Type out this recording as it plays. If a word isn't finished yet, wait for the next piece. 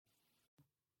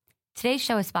Today's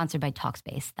show is sponsored by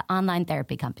Talkspace, the online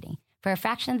therapy company. For a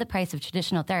fraction of the price of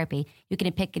traditional therapy, you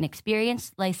can pick an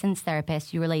experienced, licensed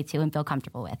therapist you relate to and feel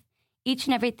comfortable with. Each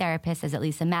and every therapist has at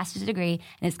least a master's degree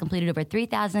and has completed over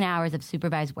 3,000 hours of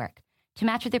supervised work. To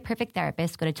match with your perfect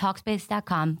therapist, go to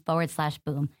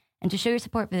Talkspace.com/boom. And to show your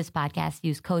support for this podcast,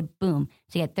 use code BOOM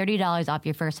to get $30 off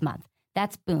your first month.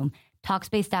 That's BOOM.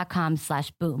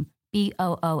 Talkspace.com/boom.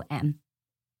 BOOM.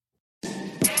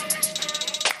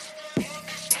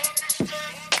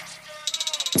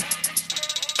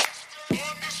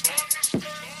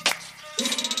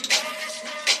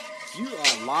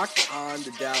 Locked on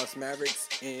the Dallas Mavericks,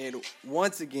 and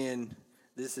once again,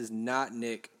 this is not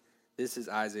Nick. This is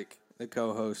Isaac, the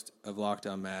co-host of Locked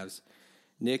On Mavs.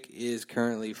 Nick is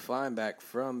currently flying back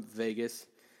from Vegas.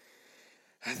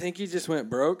 I think he just went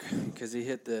broke because he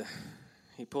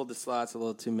pulled the slots a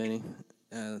little too many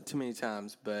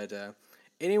times. But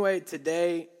anyway,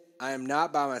 today I am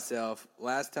not by myself.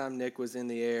 Last time Nick was in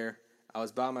the air, I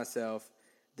was by myself.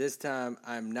 This time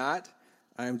I'm not.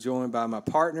 I am joined by my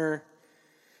partner,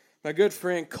 my good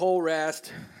friend Cole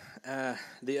Rast,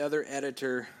 the other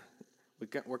editor.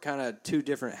 We're kind of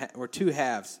we're two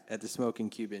halves at the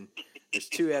Smoking Cuban. There's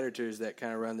two editors that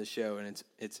kind of run the show, and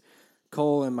it's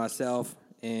Cole and myself.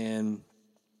 And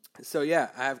so yeah,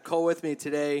 I have Cole with me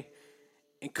today.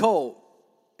 And Cole,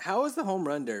 how was the home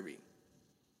run derby?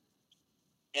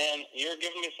 And you're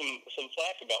giving me some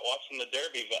flack about watching the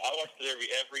derby, but I watch the derby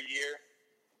every year.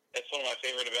 It's one of my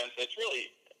favorite events. It's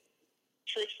really,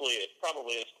 truthfully, it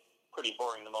probably is pretty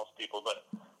boring to most people, but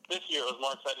this year it was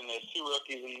more exciting. There's two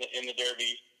rookies in the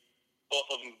derby, both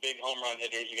of them big home run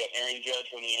hitters. You got Aaron Judge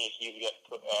from the Yankees, you got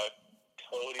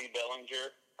Cody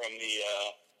Bellinger from the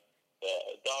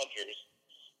Dodgers,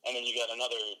 and then you got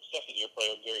another second-year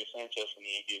player, Gary Sanchez from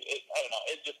the Yankees. I don't know.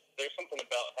 There's something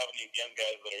about having these young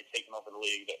guys that are taking over the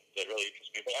league that really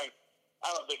interests me. But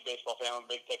I'm a big baseball fan. I'm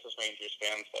a big Texas Rangers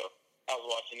fan, so I was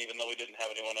watching even though we didn't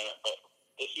have anyone in it. But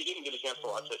if you didn't get a chance to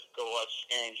watch it, go watch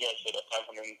Aaron Judge hit a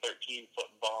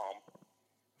 513-foot bomb.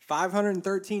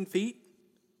 513 feet?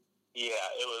 Yeah,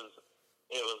 it was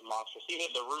monstrous. He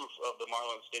hit the roof of the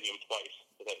Marlins Stadium twice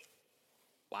today.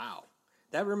 Wow.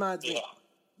 That reminds me,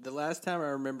 the last time I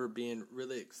remember being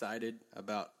really excited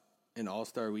about an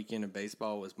All-Star weekend of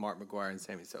baseball was Mark McGwire and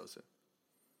Sammy Sosa.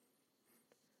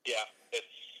 Yeah,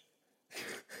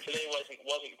 today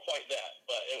wasn't quite that,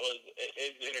 but it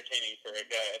is entertaining for a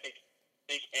guy. I think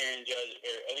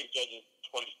Judge is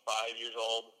 25 years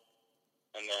old,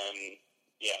 and then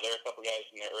there are a couple guys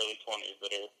in their early 20s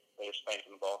that are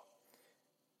spanking the ball.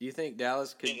 Do you think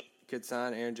Dallas could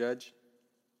sign Aaron Judge?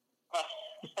 I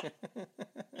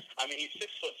mean, he's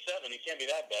 6'7". He can't be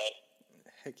that bad.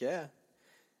 Heck yeah.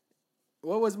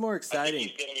 What was more exciting? I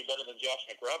think he's going to be better than Josh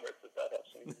McRoberts if that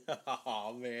happens.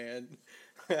 Oh man.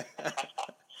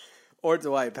 Or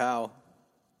Dwight Powell.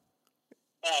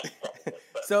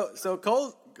 So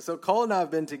Cole and I have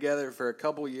been together for a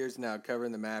couple years now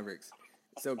covering the Mavericks.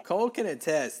 So Cole can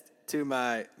attest to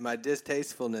my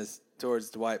distastefulness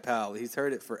towards Dwight Powell. He's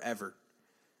heard it forever.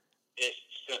 It's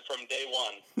from day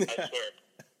one, I swear.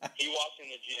 He walked in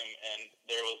the gym and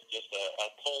there was just a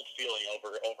cold feeling over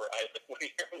Isaac when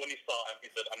he saw him. He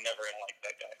said, "I'm never gonna like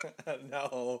that guy."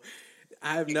 No, I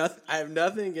have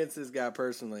nothing against this guy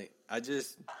personally. I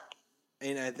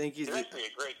think he's actually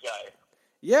a great guy.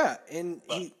 Yeah, and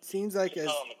he seems like on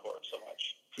the court so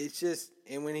much. It's just,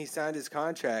 and when he signed his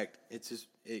contract,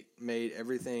 it made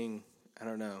everything, I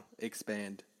don't know,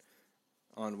 expand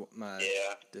on my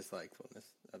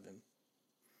dislikefulness of him.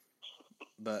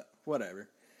 But whatever.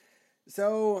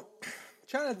 So,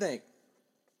 trying to think.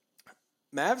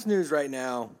 Mavs news right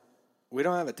now, we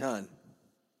don't have a ton.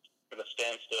 For the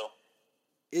standstill.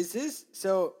 Is this,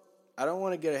 so I don't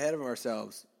want to get ahead of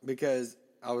ourselves because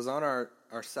I was on our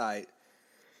site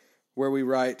where we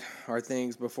write our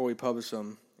things before we publish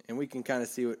them, and we can kind of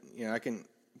see what,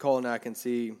 Cole and I can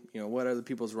see, what other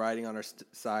people's writing on our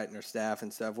site and our staff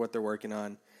and stuff, what they're working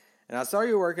on. And I saw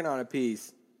you working on a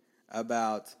piece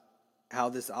about how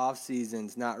this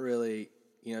offseason's not really,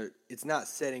 it's not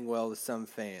setting well with some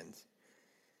fans.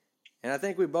 And I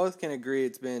think we both can agree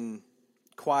it's been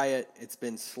quiet, it's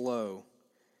been slow.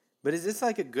 But is this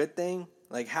like a good thing?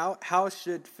 Like, how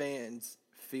should fans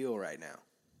feel right now?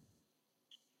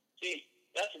 See,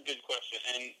 that's a good question.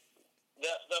 And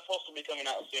that post will be coming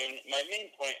out soon. My main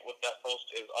point with that post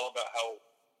is all about how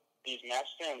these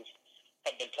Mavs fans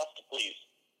have been tough to please.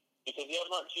 Because you have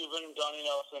Mark Cuban, Donnie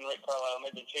Nelson, Rick Carlisle, and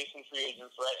they've been chasing free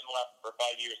agents right and left for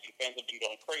 5 years, and fans have been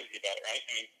going crazy about it, right?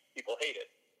 I mean, people hate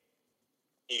it.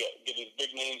 You get these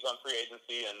big names on free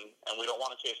agency, and we don't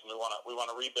want to chase them. We want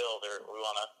to rebuild, or we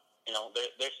want to,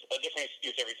 there's a different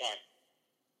excuse every time.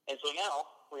 And so now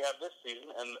we have this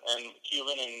season, and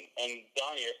Cuban and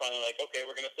Donnie are finally like, okay,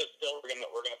 we're going to sit still. We're going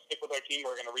to stick with our team.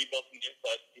 We're going to rebuild some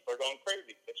inside. People are going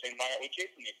crazy. They're saying, why aren't we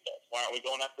chasing these guys? Why aren't we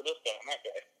going after this guy and that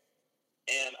guy?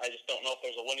 And I just don't know if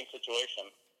there's a winning situation.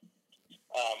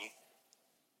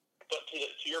 But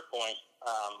to your point,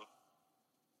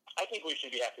 I think we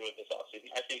should be happy with this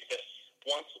offseason. I think that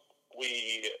once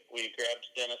we grabbed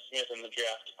Dennis Smith in the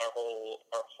draft, our whole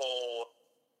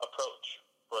approach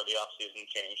for the offseason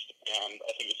changed, and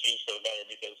I think it changed for the better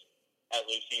because, as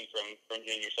we've seen from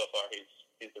Junior so far,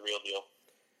 he's the real deal.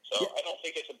 So I don't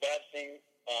think it's a bad thing.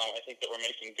 I think that we're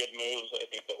making good moves. I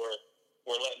think that we're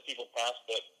letting people pass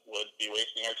that would be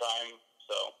wasting our time.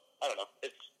 So I don't know.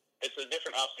 It's a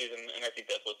different offseason, and I think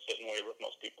that's what's sitting weird with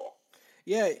most people.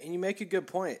 Yeah, and you make a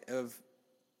good point of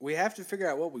we have to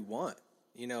figure out what we want.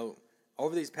 You know,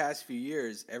 over these past few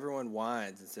years, everyone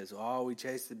whines and says, "Oh, we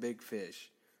chased the big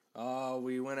fish. Oh,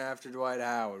 we went after Dwight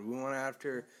Howard. We went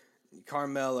after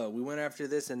Carmelo. We went after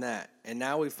this and that." And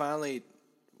now we finally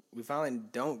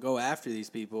don't go after these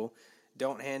people,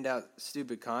 don't hand out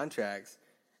stupid contracts,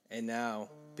 and now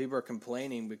people are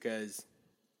complaining because,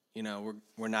 you know,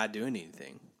 we're not doing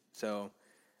anything. So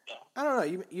I don't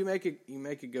know. You make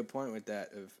a good point with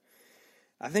that.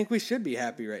 I think we should be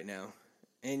happy right now.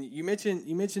 And you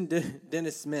mentioned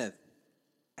Dennis Smith.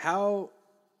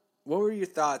 What were your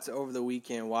thoughts over the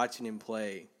weekend watching him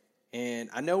play?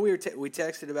 And I know we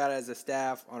texted about it as a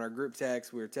staff on our group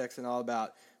text. We were texting all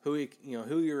about who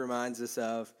he reminds us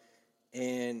of.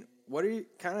 And what are you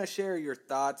kind of share your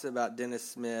thoughts about Dennis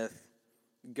Smith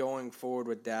going forward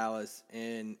with Dallas,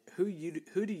 and who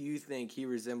do you think he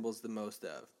resembles the most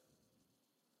of?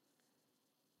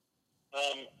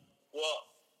 Well,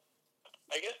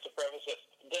 I guess to preface it,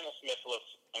 Dennis Smith looks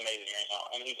amazing right now,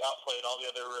 and he's outplayed all the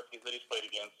other rookies that he's played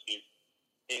against. He's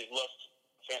looked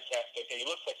fantastic, and he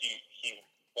looks like he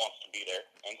wants to be there.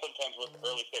 And sometimes with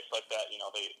early picks like that, you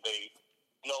know, they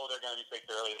know they're going to be picked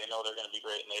early, they know they're going to be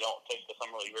great, and they don't take the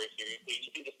summer league very seriously. You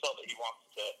can just tell that he wants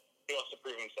to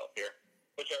prove himself here,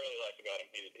 which I really like about him.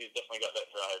 He's definitely got that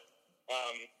drive.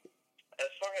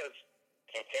 As far as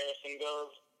comparison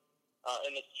goes,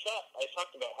 in the shot, I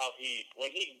talked about how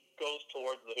when he goes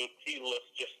towards the hoop, he looks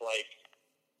just like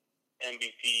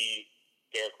MVP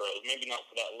Derrick Rose. Maybe not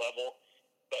to that level,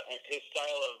 but his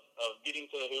style of getting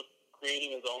to the hoop,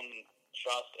 creating his own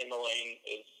shots in the lane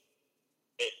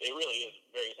it really is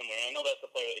very similar. And I know that's the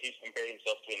player that he's compared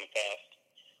himself to in the past.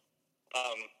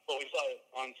 But we saw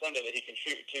on Sunday that he can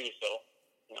shoot too. So,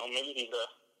 you know, maybe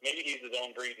he's his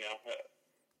own breed now.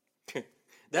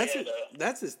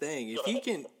 That's his thing.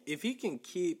 If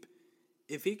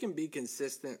he can be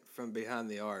consistent from behind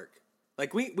the arc,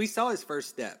 like we saw his first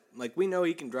step. Like we know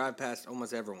he can drive past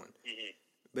almost everyone. Mm-hmm.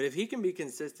 But if he can be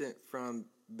consistent from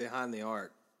behind the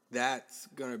arc, that's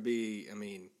gonna be. I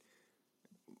mean,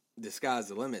 the sky's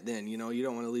the limit. Then you know you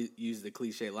don't want to use the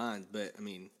cliche lines, but I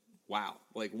mean, wow,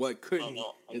 like what could?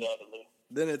 No, undoubtedly.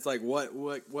 Then it's like what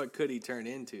could he turn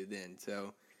into then?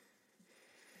 So.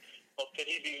 Well, could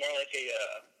he be more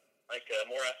like a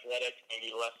more athletic,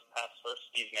 maybe less pass first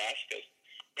Steve Nash? Because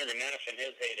remember, Nash in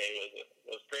his heyday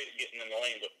was great at getting in the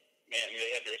lane, but man,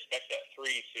 they had to respect that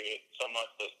three so much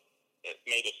that it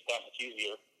made it that much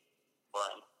easier for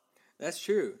him. That's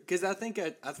true, because I think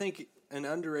an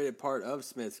underrated part of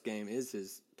Smith's game is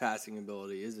his passing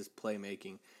ability, is his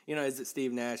playmaking. You know, is it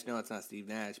Steve Nash? No, it's not Steve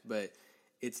Nash, but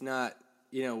it's not.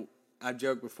 You know, I've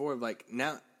joked before, like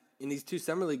now in these two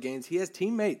summer league games, he has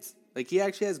teammates. Like, he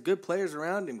actually has good players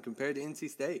around him compared to NC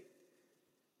State.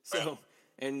 So,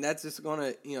 and that's just going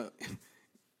to, you know,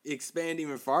 expand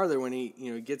even farther when he,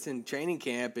 you know, gets in training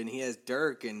camp and he has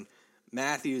Dirk and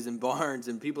Matthews and Barnes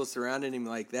and people surrounding him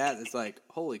like that. It's like,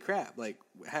 holy crap. Like,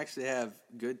 we actually have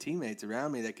good teammates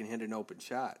around me that can hit an open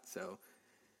shot. So,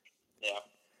 yeah.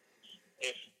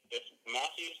 If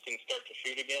Matthews can start to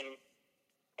shoot again,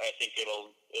 I think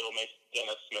it'll make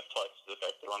Dennis Smith twice as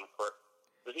effective on the court.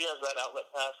 If he has that outlet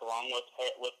pass along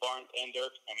with Barnes and Dirk,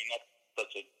 I mean,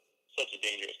 that's such a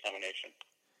dangerous combination.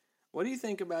 What do you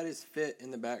think about his fit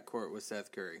in the backcourt with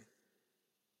Seth Curry?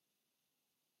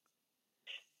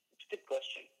 It's a good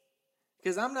question.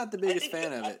 Because I'm not the biggest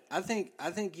fan of it. I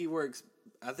think he works.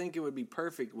 I think it would be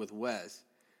perfect with Wes,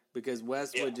 because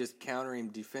Wes would just counter him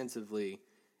defensively,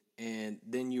 and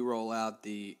then you roll out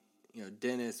the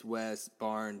Dennis, Wes,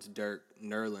 Barnes, Dirk,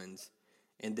 Nerlens.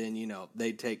 And then,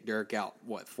 they take Dirk out,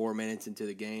 4 minutes into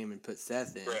the game and put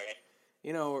Seth in.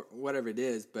 Right. Or whatever it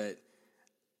is. But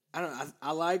I don't know.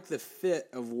 I like the fit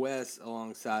of Wes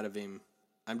alongside of him.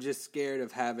 I'm just scared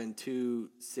of having 2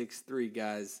 6'3"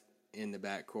 guys in the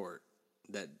backcourt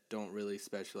that don't really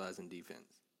specialize in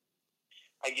defense.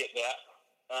 I get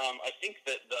that. I think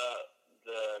that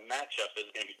the matchup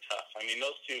is going to be tough. I mean,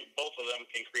 those two, both of them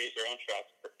can create their own shots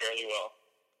fairly well.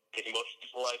 They can both shoot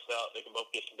the lights out. They can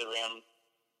both get to the rim.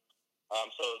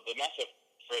 So the matchup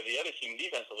for the other team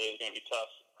defensively is going to be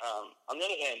tough. On the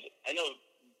other hand, I know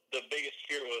the biggest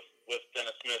fear with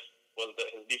Dennis Smith was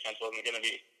that his defense wasn't going to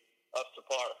be up to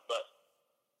par, but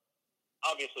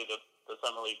obviously the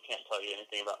Summer League can't tell you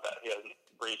anything about that. He hasn't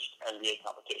reached NBA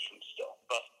competition still,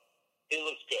 but he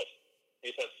looks good.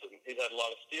 He's had a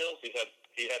lot of steals. He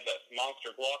had that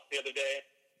monster block the other day.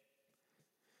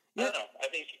 Yeah. I don't know. I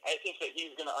think that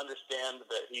he's going to understand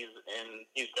that he's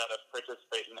got to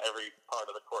participate in every part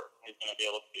of the court. He's going to be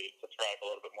able to thrive a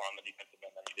little bit more on the defensive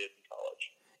end than he did in college.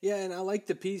 Yeah, and I like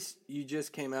the piece you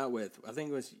just came out with. I think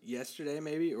it was yesterday,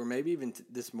 maybe, or maybe even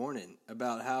this morning,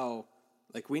 about how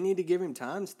we need to give him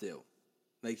time still.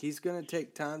 He's going to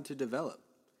take time to develop,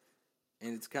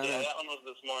 and it's kind of that one was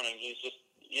this morning. He's just.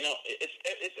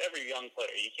 It's every young player.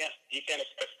 You can't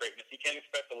expect greatness. You can't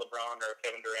expect a LeBron or a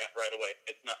Kevin Durant right away.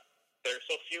 It's not. There are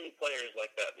so few players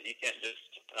like that you can't just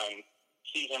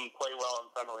see him play well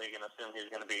in Summer League and assume he's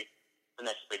going to be the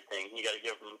next big thing. You got to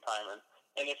give him time.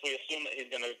 And if we assume that he's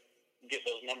going to get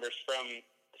those numbers from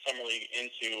the Summer League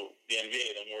into the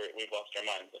NBA, then we've lost our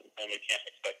minds, and we can't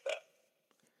expect that.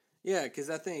 Yeah, because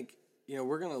I think.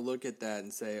 We're going to look at that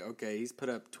and say, okay, he's put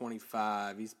up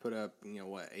 25, he's put up,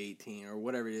 18 or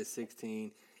whatever it is,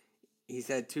 16. He's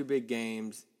had 2 big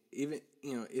games. Even,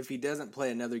 if he doesn't play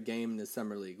another game in the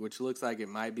Summer League, which looks like it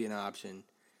might be an option,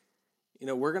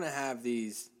 we're going to have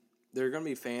there are going to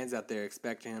be fans out there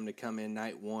expecting him to come in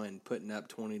night one, putting up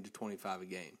 20 to 25 a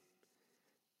game.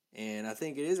 And I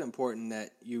think it is important that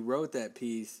you wrote that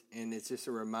piece, and it's just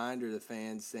a reminder to the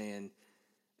fans saying,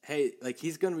 hey,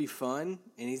 he's going to be fun,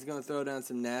 and he's going to throw down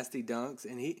some nasty dunks,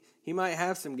 and he might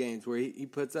have some games where he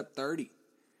puts up 30.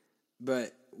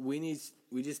 But we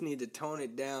just need to tone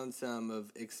it down some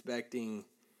of expecting,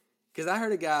 because I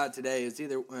heard a guy today, it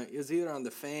was either on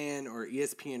the Fan or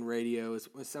ESPN Radio, it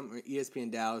was some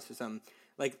ESPN Dallas or something.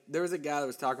 There was a guy that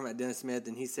was talking about Dennis Smith,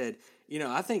 and he said,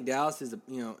 I think Dallas is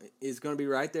going to be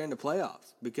right there in the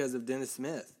playoffs because of Dennis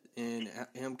Smith and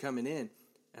him coming in.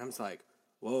 And I'm just like,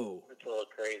 whoa. It's a little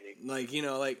crazy.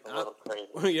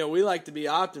 We like to be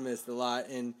optimists a lot,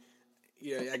 and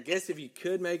I guess if you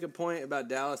could make a point about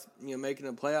Dallas, making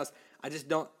the playoffs, I just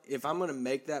don't. If I'm going to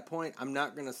make that point, I'm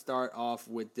not going to start off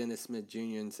with Dennis Smith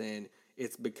Jr. and saying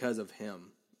it's because of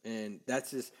him, and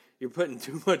that's just you're putting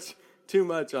too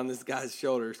much on this guy's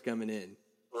shoulders coming in.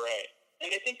 Right, and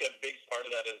I think a big part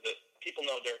of that is that people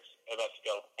know Dirk's about to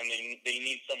go, and they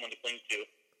need someone to cling to,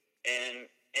 and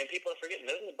people are forgetting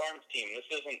this is Barnes' team. This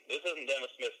isn't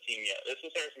Dennis Smith's team yet. This is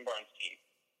Harrison Barnes' team,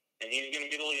 and he's going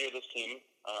to be the leader of this team,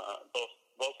 both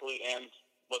vocally and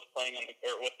with the play on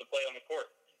the court.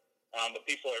 But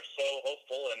people are so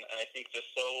hopeful, and I think just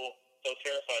so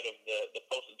terrified of the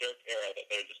post Dirk era that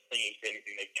they're just clinging to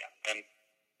anything they can. And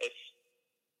it's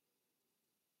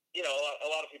a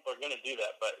lot of people are going to do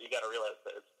that, but you got to realize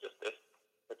that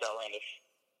it's outlandish.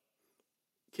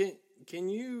 Can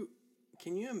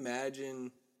you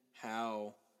imagine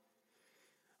how,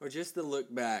 or just to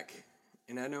look back,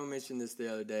 and I know I mentioned this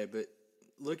the other day, but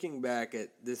looking back at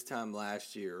this time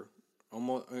last year,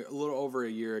 almost a little over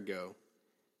a year ago,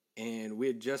 and we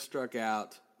had just struck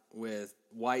out with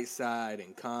Whiteside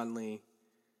and Conley.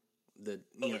 We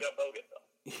got Bogut,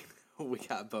 though. We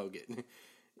got Bogut.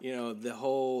 The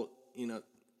whole,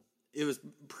 it was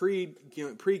pre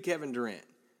Kevin Durant,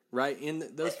 right? In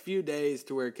those few days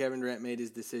to where Kevin Durant made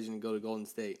his decision to go to Golden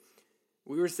State,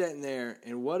 we were sitting there,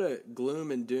 and what a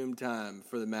gloom and doom time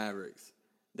for the Mavericks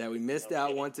that we missed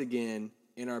out once again.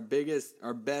 And our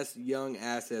best young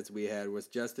assets we had was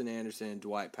Justin Anderson and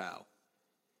Dwight Powell.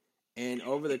 And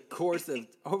over the course of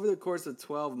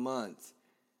 12 months,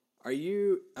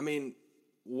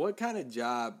 what kind of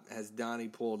job has Donnie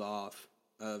pulled off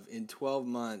of in 12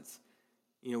 months?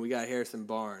 We got Harrison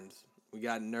Barnes, we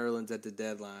got Nerlens at the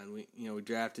deadline. We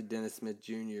drafted Dennis Smith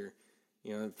Jr.,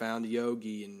 found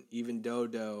Yogi and even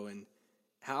Dodo. And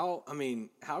how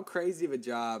crazy of a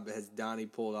job has Donnie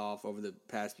pulled off over the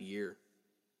past year?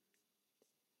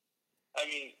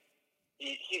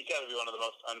 He's got to be one of the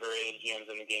most underrated GMs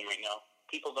in the game right now.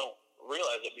 People don't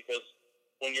realize it because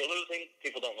when you're losing,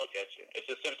 people don't look at you. It's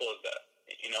as simple as that.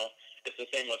 It's the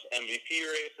same with MVP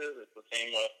races. It's the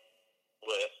same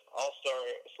with All-Star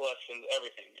selections.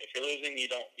 Everything. If you're losing, you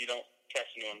don't catch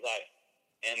anyone's eye,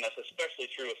 and that's especially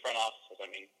true with front offices.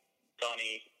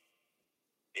 Donnie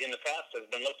in the past has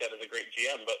been looked at as a great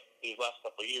GM, but these last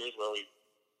couple of years where we've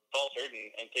faltered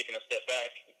and taken a step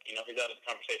back, he's out of the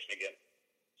conversation again.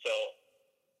 So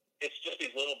it's just these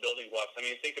little building blocks.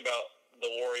 Think about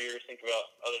the Warriors, think about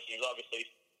other teams. Obviously,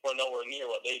 we're nowhere near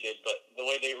what they did, but the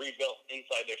way they rebuilt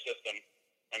inside their system,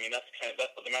 I mean, that's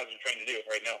what the Mavs are trying to do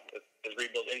right now, is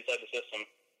rebuild inside the system,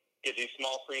 get these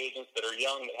small free agents that are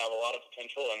young, that have a lot of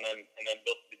potential, and then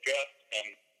build the draft.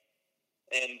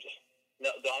 And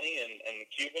Donnie and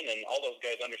Cuban and all those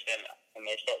guys understand that, and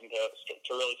they're starting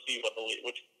to really see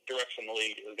which direction the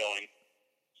league is going.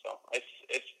 So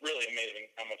it's really amazing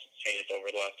how much it's changed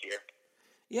over the last year.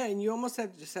 Yeah, and you almost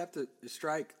have to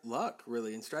strike luck,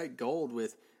 really, and strike gold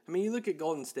with. I mean, you look at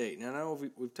Golden State, and I know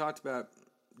we've talked about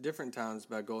different times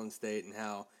about Golden State and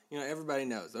how, everybody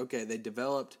knows, okay, they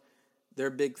developed their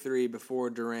big three before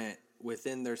Durant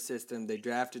within their system. They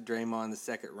drafted Draymond in the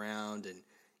second round, and,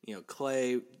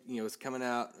 Klay, was coming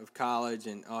out of college,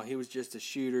 and, he was just a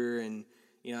shooter, and,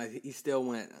 he still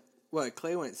went,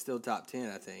 Klay went still top 10,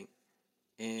 I think.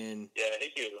 And yeah, I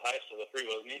think he was the highest of the three,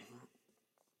 wasn't he?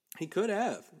 He could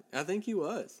have. I think he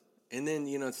was. And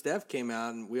then, Steph came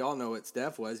out, and we all know what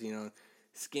Steph was,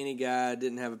 skinny guy,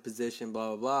 didn't have a position,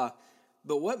 blah, blah, blah.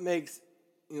 But what made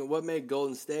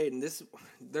Golden State, and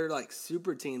they're like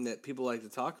super team that people like to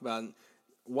talk about, and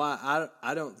why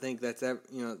I don't think that's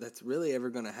that's really ever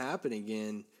going to happen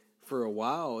again for a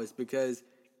while, is because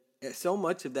so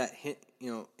much of that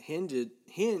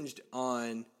hinged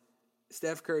on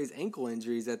Steph Curry's ankle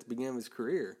injuries at the beginning of his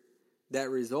career that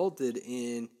resulted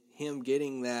in him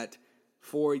getting that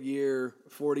 4-year,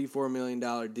 $44 million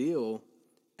deal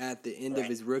at the end of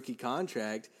his rookie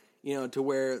contract, to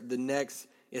where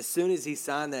as soon as he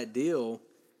signed that deal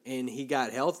and he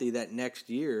got healthy that next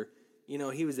year,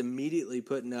 he was immediately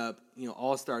putting up,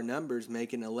 all-star numbers,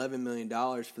 making $11 million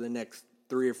for the next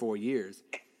 3 or 4 years.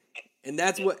 And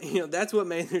that's what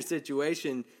made their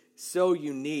situation so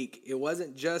unique. It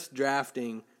wasn't just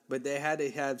drafting, but they had to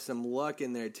have some luck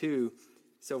in there too.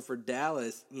 So for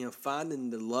Dallas,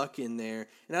 finding the luck in there,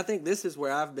 and I think this is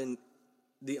where I've been,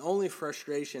 the only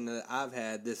frustration that I've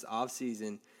had this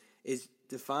offseason is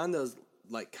to find those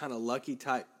like kind of lucky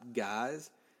type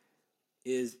guys.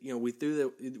 Is, we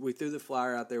threw the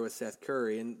flyer out there with Seth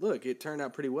Curry, and look, it turned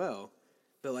out pretty well.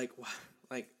 But like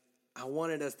I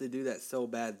wanted us to do that so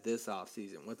bad this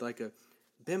offseason with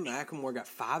Ben McLemore got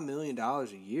 $5 million a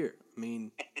year. I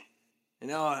mean,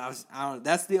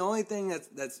 that's the only thing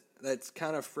that's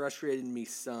kind of frustrated me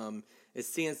some, is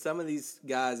seeing some of these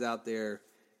guys out there.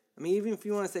 I mean, even if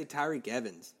you want to say Tyreek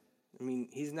Evans, I mean,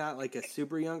 he's not like a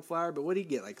super young flyer, but what did he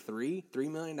get, like $3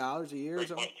 million a year or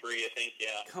something? 3.3, I think,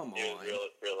 yeah. Come on. It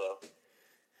was real low.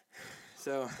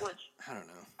 So, I don't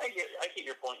know. I get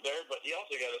your point there, but you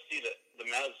also got to see that the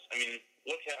Mavs, I mean,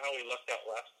 look at how we lucked out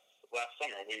last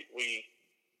summer. We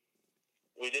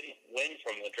didn't win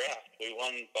from the draft. We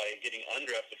won by getting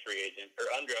undrafted free agents, or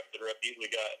undrafted rookies. We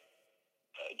got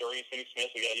Dorian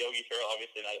Finney-Smith. We got Yogi Ferrell,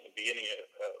 obviously not at the beginning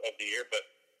of the year,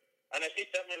 and I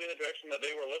think that might be the direction that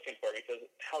they were looking for, because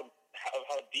how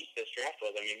deep this draft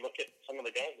was. I mean, look at some of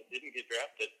the guys that didn't get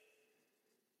drafted.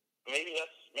 Maybe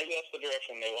that's the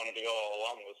direction they wanted to go all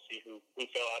along, was see who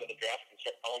fell out of the draft and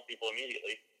start calling people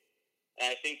immediately.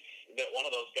 And I think that one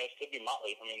of those guys could be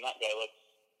Motley. I mean, that guy looks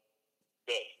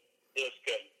good. He looks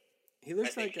good. He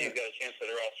looks I think he's got a chance at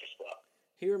a roster spot.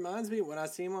 He reminds me, when I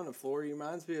see him on the floor, he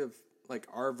reminds me of like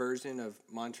our version of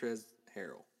Montrezl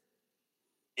Harrell.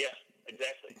 Yeah,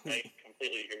 exactly. I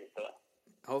completely agree with that.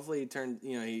 Hopefully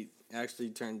he actually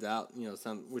turns out,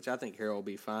 which I think Harrell will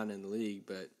be fine in the league,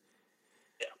 but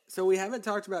yeah. So we haven't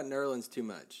talked about Nerlens too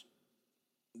much.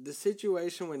 The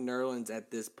situation with Nerlens at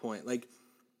this point, like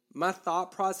my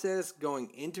thought process going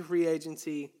into free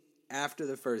agency after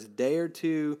the first day or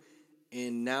two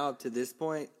and now up to this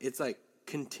point, it's like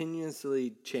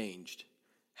continuously changed.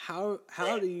 How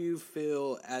do you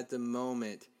feel at the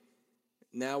moment?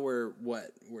 Now we're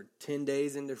 10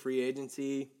 days into free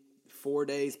agency, 4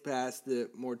 days past the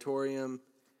moratorium,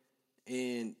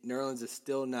 and Nerlens is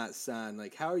still not signed.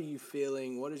 Like, how are you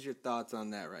feeling? What is your thoughts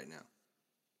on that right now?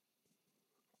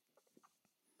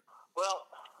 Well,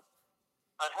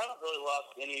 I haven't really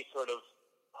lost any sort of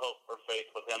hope or faith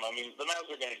with him. I mean, the Mavs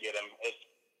are going to get him.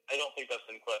 I don't think that's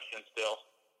in question still.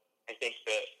 I think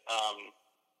that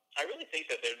I really think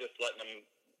that they're just letting him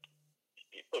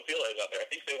put feelers out there. I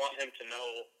think they want him to know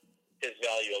his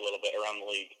value a little bit around the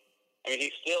league. I mean,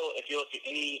 he's still, if you look at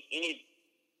any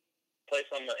place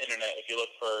on the internet, if you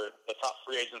look for the top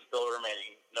free agents still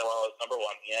remaining, Noel is number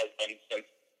one. He has been since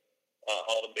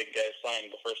all the big guys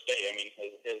signed the first day. I mean,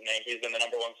 his name, he's been the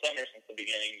number one center since the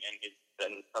beginning, and he's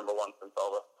been number one since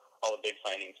all the big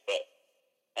signings. But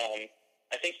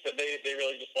I think that they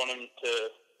really just want him to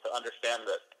understand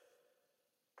that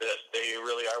they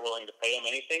really are willing to pay him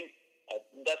anything.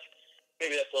 That's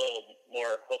a little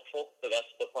more hopeful that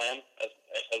that's the plan, as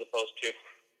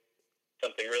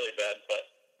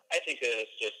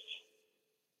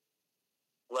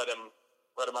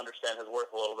worth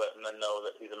a little bit, and then know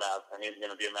that he's a Mavs and he's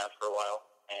going to be a Mavs for a while,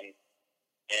 and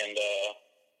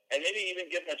maybe even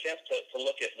give him a chance to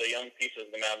look at the young pieces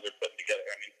the Mavs are putting together.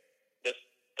 I mean,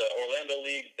 the Orlando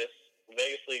League, this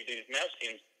Vegas League, these Mavs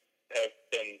teams have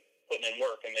been putting in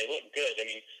work, and they look good. I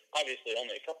mean, obviously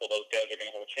only a couple of those guys are going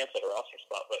to have a chance at a roster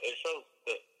spot, but it shows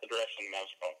the direction the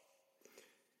Mavs are going.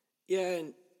 Yeah,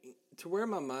 and to where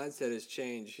my mindset has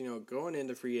changed, going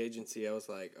into free agency, I was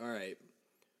like, all right,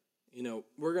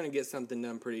 we're going to get something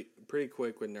done pretty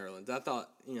quick with Nerlens. I thought,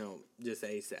 just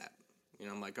ASAP.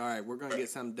 I'm like, all right, we're going to get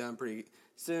something done pretty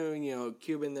soon.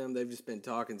 Cuban them, they've just been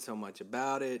talking so much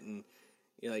about it, and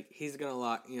he's going to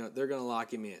lock, they're going to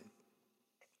lock him in.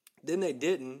 Then they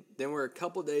didn't. Then we're a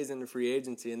couple days into free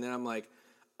agency, and then I'm like,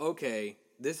 okay,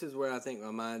 this is where I think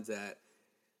my mind's at.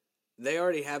 They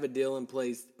already have a deal in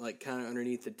place, kind of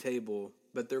underneath the table,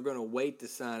 but they're going to wait to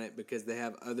sign it because they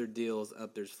have other deals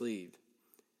up their sleeve.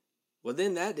 Well,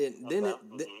 then that didn't.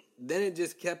 Then it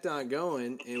just kept on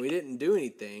going, and we didn't do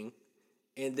anything.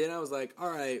 And then I was like, all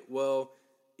right, well,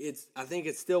 I think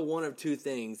it's still one of two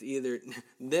things. Either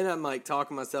then I'm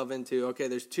talking myself into, okay,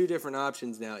 there's two different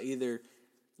options now. Either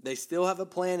they still have a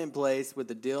plan in place with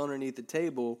the deal underneath the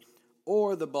table,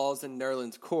 or the ball's in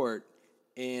Nerlens' court,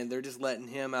 and they're just letting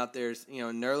him out there.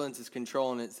 Nerlens is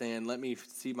controlling it, saying, let me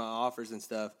see my offers and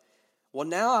stuff. Well,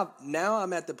 now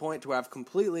I'm at the point where I've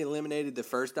completely eliminated the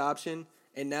first option,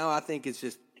 and now I think it's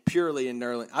just purely in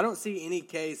Nerlens. I don't see any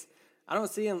case. I don't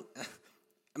see him.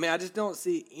 I just don't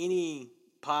see any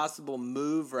possible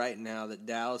move right now that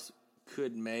Dallas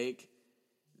could make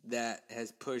that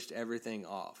has pushed everything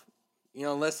off.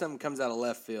 Unless something comes out of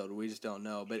left field, we just don't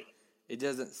know. But it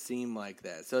doesn't seem like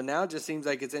that. So now it just seems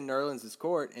like it's in Nerlens'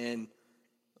 court, and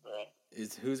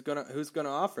is who's gonna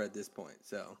offer at this point.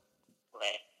 So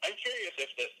right, I'm curious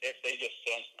if they just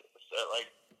sent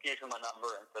here's my number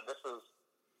and said this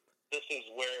is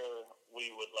where we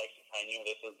would like to find you.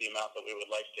 This is the amount that we would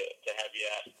like to have you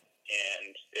at,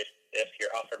 and if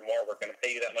you're offered more, we're going to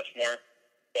pay you that much more.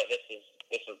 But this is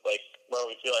where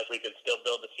we feel like we could still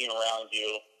build the team around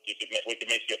you. We could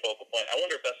make you a focal point. I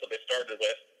wonder if that's what they started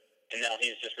with, and now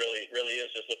he's just really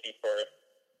is just looking for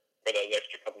those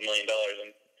extra couple $1 million,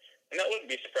 and that wouldn't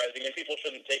be surprising. And people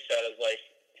shouldn't take that as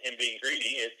him being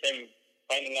greedy. It's him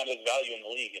finding out his value in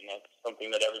the league, and that's something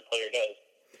that every player does.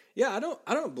 Yeah, I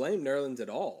don't blame Nerlens at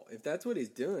all if that's what he's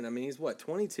doing. I mean, he's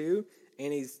 22,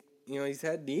 and he's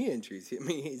had knee injuries. I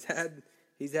mean,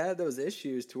 he's had those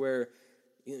issues to where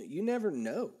you never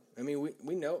know. I mean,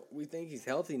 we think he's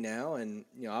healthy now, and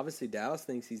obviously Dallas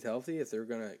thinks he's healthy if they're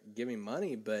going to give him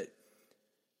money. But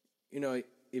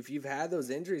if you've had those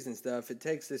injuries and stuff, it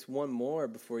takes this one more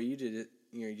before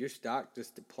your stock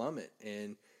just to plummet.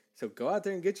 And so go out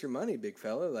there and get your money, big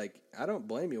fella. I don't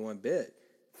blame you one bit.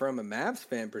 From a Mavs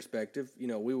fan perspective,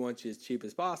 we want you as cheap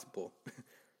as possible.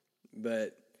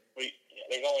 But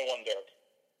there's only one Dirk.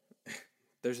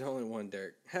 There's only one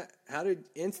Dirk. How did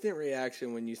instant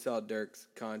reaction when you saw Dirk's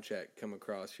contract come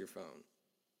across your phone?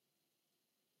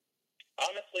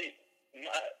 Honestly,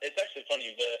 it's actually funny.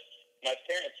 My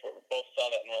parents both saw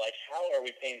that and were like, how are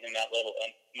we paying him that little?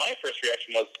 And my first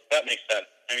reaction was, that makes sense.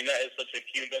 I mean, that is such a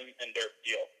Cuban and Dirk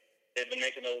deal. They've been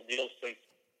making those deals for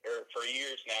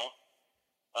years now.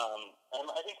 And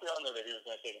I think we all knew that he was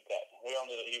going to take a cut. We all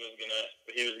knew that he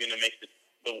was going to make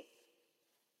the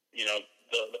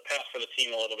path for the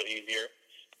team a little bit easier.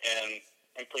 And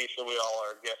I'm pretty sure we all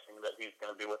are guessing that he's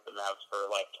going to be with the Mavs for a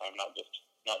lifetime, not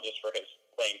just for his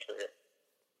playing career.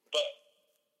 But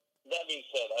that being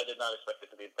said, I did not expect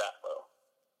it to be that low.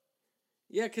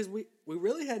 Yeah, because we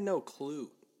really had no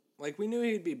clue. We knew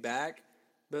he'd be back,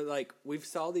 but we've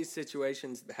saw these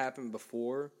situations happen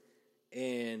before,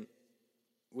 and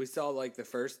we saw the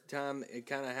first time it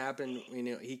kind of happened.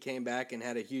 He came back and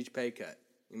had a huge pay cut,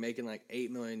 making $8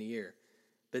 million a year.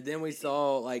 But then we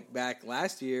saw back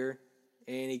last year,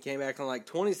 and he came back on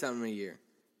 20-something a year.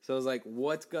 So it was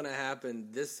what's gonna happen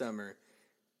this summer?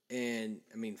 And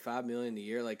I mean, $5 million a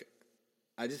year.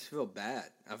 I just feel bad.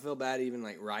 I feel bad even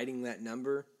writing that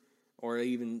number, or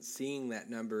even seeing that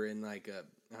number in a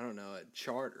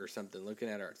chart or something, looking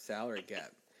at our salary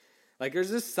cap.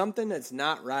 There's just something that's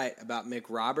not right about Mick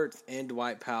Roberts and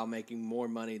Dwight Powell making more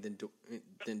money than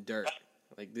Dirk.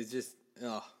 There's just,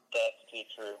 That's too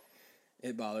true.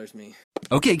 It bothers me.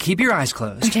 Okay, keep your eyes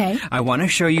closed. Okay. I want to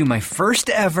show you my first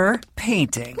ever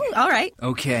painting. All right.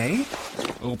 Okay.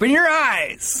 Open your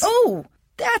eyes. Oh,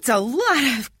 that's a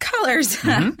lot of colors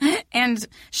and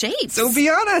shapes. So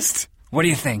be honest. What do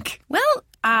you think? Well,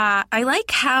 I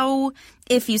like how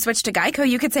if you switch to Geico,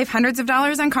 you could save hundreds of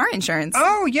dollars on car insurance.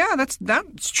 Oh, yeah,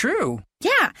 that's true.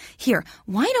 Yeah. Here,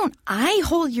 why don't I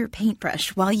hold your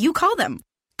paintbrush while you call them?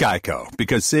 Geico,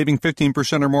 because saving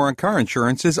 15% or more on car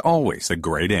insurance is always a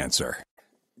great answer.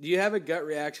 Do you have a gut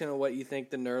reaction on what you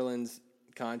think the Nerlens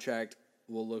contract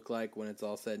will look like when it's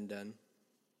all said and done?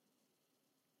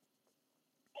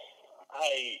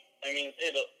 I mean,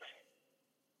 it'll.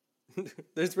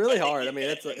 It's really hard. I mean,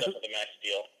 it's like the max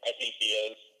deal. I think he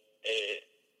is.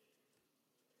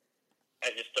 I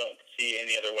just don't see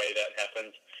any other way that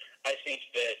happens. I think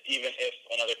that even if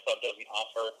another club doesn't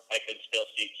offer, I could still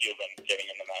see Cuban giving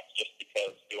him the max just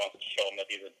because he wants to show him that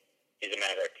he's a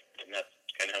Maverick, and that's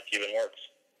kind of how Cuban works.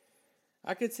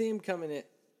 I could see him coming in.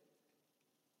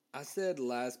 I said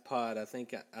last pod, I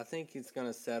think he's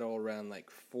gonna settle around like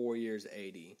 4 years,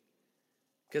 80.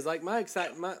 Because like my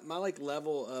like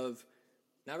level of,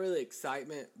 not really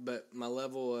excitement, but my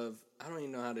level of, I don't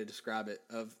even know how to describe it,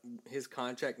 of his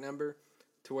contract number,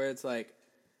 to where it's like,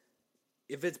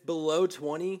 if it's below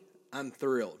 20, I'm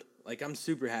thrilled. Like, I'm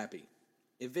super happy.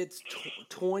 If it's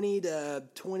 20 to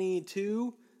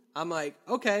 22, I'm like,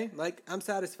 okay, like, I'm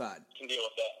satisfied. Can deal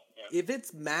with that. Yeah. If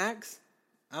it's max,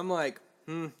 I'm like,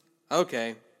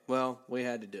 okay, well, we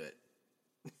had to do it.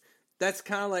 That's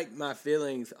kind of like my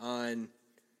feelings on,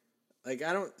 like,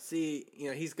 I don't see,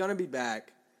 he's going to be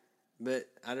back, but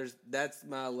that's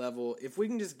my level. If we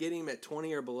can just get him at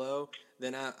 20 or below,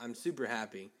 then I'm super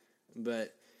happy.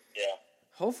 But yeah,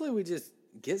 hopefully we just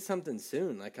get something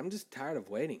soon. Like, I'm just tired of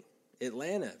waiting.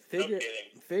 Atlanta,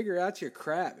 figure out your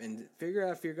crap and figure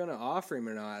out if you're going to offer him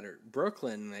or not. Or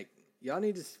Brooklyn, like, y'all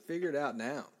need to figure it out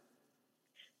now.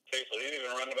 Seriously, we didn't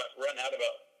even run out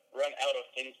of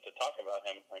things to talk about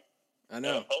him. Like, I know.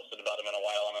 I haven't posted about him in a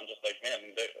while, and I'm just like, man,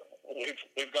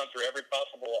 we've gone through every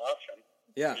possible option.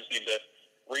 Yeah. We just need to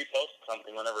repost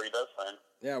something whenever he does sign.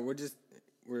 Yeah, we're just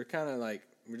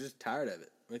tired of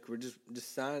it. Like, we're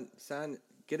just sign,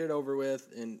 get it over with,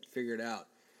 and figure it out.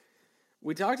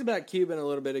 We talked about Cuban a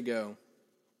little bit ago.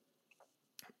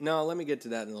 No, let me get to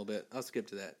that in a little bit. I'll skip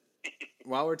to that.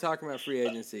 While we're talking about free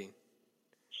agency,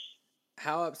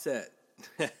 how upset?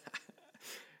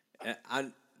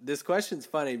 This question's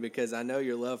funny because I know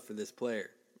your love for this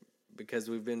player because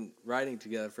we've been writing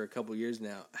together for a couple years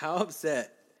now. How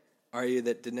upset are you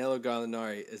that Danilo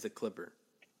Gallinari is a Clipper?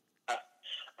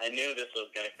 I knew this was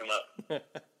going to come up.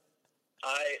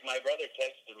 My brother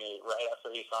texted me right after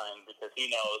he signed because he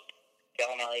knows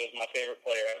Gallinari is my favorite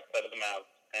player outside of the Mavs.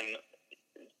 And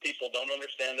people don't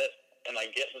understand it, and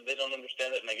I get that they don't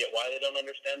understand it, and I get why they don't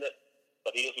understand it,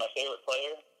 but he is my favorite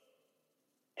player.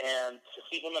 And to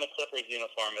see him in a Clippers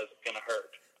uniform is going to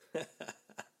hurt.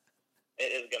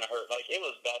 It is going to hurt. Like, it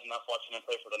was bad enough watching him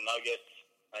play for the Nuggets.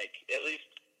 Like, at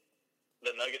least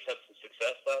the Nuggets had some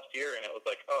success last year, and it was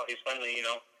like, oh, he's finally,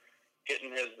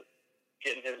 getting his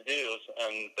dues.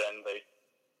 And then they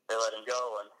let him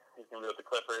go, and he's going to be with the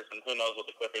Clippers, and who knows what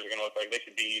the Clippers are going to look like. They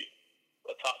could be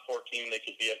a top 4 team. They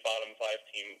could be a bottom 5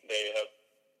 team. They have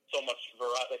so much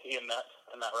variety in that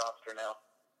roster now.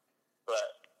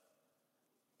 But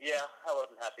yeah, I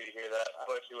wasn't happy to hear that. I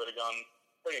wish he would have gone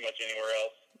pretty much anywhere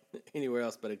else. Anywhere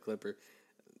else but a Clipper.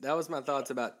 That was my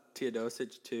thoughts about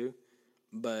Teodosic too,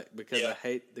 but because I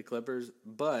hate the Clippers.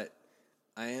 But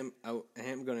I am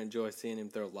going to enjoy seeing him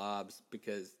throw lobs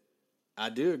because I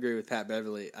do agree with Pat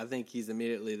Beverly. I think he's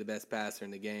immediately the best passer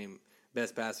in the game,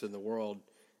 best passer in the world,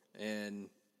 and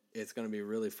it's going to be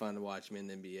really fun to watch him in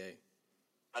the NBA.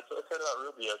 That's what I said about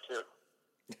Rubio too.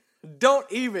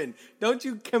 Don't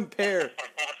you compare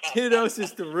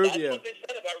Teodosic to Rubio. That's what they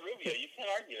said about Rubio. You can't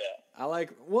argue that.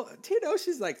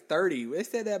 Teodosic's like 30. They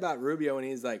said that about Rubio when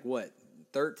he was like,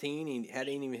 13? He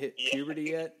hadn't even hit puberty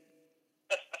yet?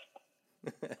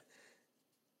 That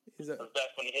was back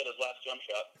when he hit his last jump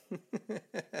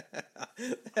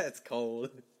shot. That's cold.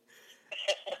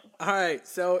 All right,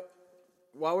 so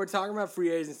while we're talking about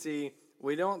free agency,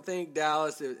 we don't think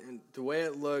Dallas, the way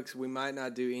it looks, we might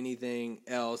not do anything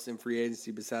else in free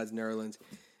agency besides Nerlens.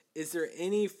 Is there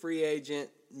any free agent,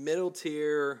 middle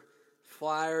tier,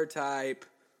 flyer type,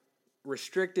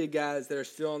 restricted guys that are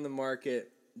still on the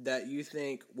market that you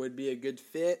think would be a good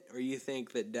fit, or you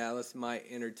think that Dallas might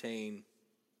entertain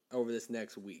over this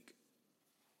next week?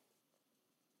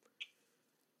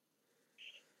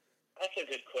 That's a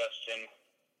good question.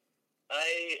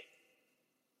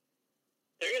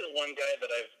 There is one guy that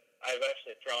I've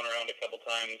actually thrown around a couple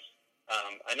times.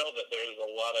 I know that there's a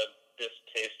lot of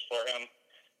distaste for him.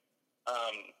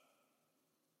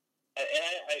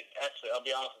 I'll be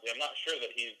honest with you, I'm not sure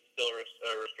that he's still a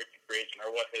restricted free agent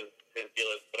or what his deal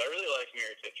is, but I really like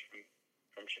Mirotic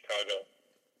from Chicago.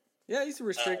 Yeah, he's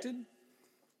restricted.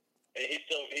 He's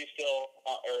still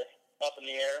up in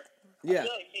the air. Yeah. I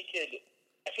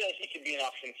feel like he could be an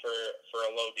option for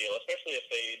a low deal, especially if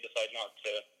they decide not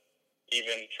to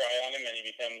even try on him and he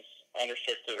becomes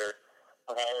unrestricted or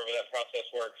however that process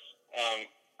works.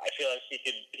 I feel like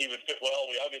he would fit well.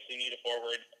 We obviously need a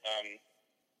forward.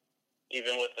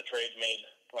 Even with the trade made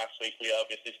last week, we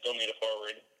obviously still need a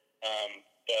forward.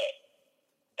 But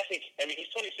he's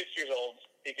 26 years old.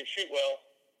 He can shoot well.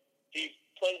 He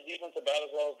plays defense about as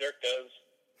well as Dirk does.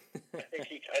 I think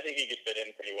he could fit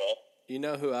in pretty well. You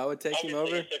know who I would take him over?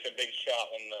 Obviously, he took a big shot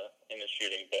in the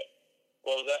shooting, but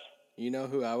what was that? You know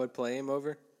who I would play him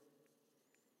over?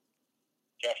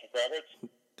 Josh McRoberts?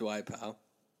 Dwight Powell.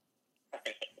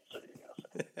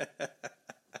 I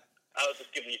was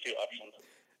just giving you two options.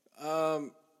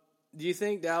 Do you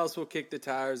think Dallas will kick the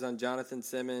tires on Jonathan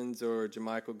Simmons or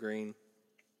JaMychal Green?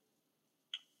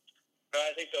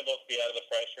 I think they'll both be out of the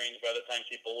price range by the time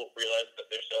people realize that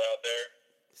they're still out there.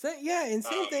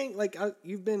 Same thing. Like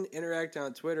you've been interacting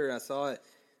on Twitter. I saw it.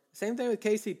 Same thing with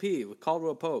KCP, with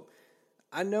Caldwell Pope.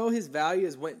 I know his value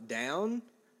has went down,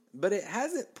 but it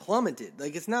hasn't plummeted.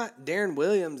 Like it's not Darren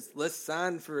Williams. Let's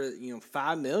sign for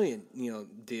 $5 million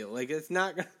deal. Like it's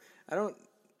not.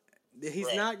 He's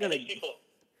right. not going to.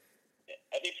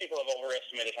 I think people have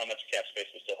overestimated how much cap space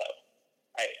we still have.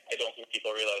 I don't think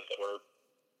people realize that we're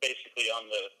basically on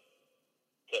to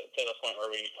the point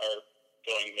where we are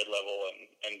going mid-level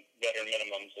and veteran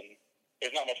minimums, and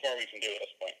there's not much more we can do at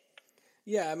this point.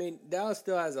 Yeah, I mean, Dallas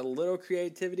still has a little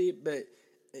creativity, but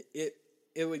it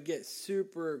would get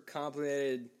super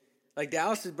complicated. Like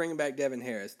Dallas is bringing back Devin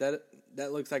Harris. That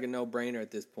looks like a no-brainer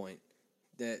at this point.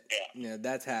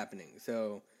 That's happening.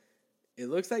 So it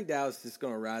looks like Dallas is just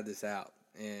going to ride this out,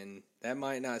 and that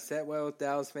might not set well with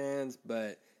Dallas fans,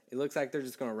 but it looks like they're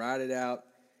just going to ride it out.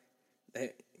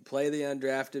 They play the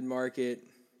undrafted market,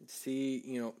 see,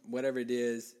 whatever it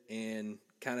is, and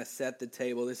kind of set the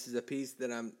table. This is a piece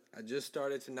that I just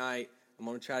started tonight. I'm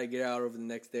going to try to get out over the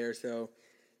next day or so.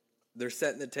 They're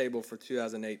setting the table for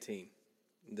 2018,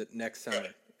 the next summer.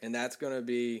 And that's going to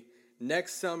be,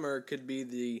 next summer could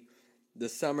be the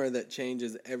summer that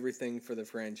changes everything for the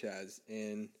franchise.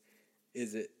 And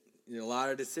is it, a lot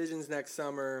of decisions next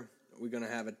summer. We're going to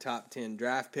have a top 10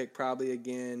 draft pick probably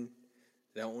again.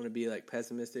 I don't want to be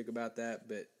pessimistic about that,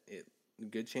 but a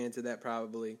good chance of that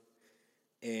probably.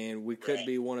 And we could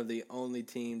be one of the only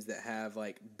teams that have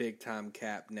big time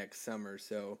cap next summer.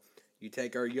 So you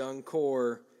take our young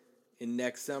core, and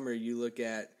next summer you look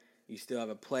at, you still have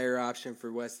a player option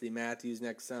for Wesley Matthews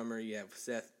next summer. You have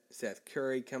Seth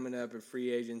Curry coming up at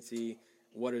free agency.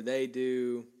 What do they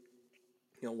do?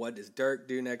 What does Dirk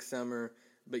do next summer?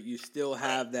 But you still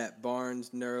have that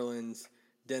Barnes, Nerlens,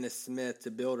 Dennis Smith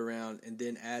to build around, and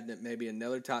then add maybe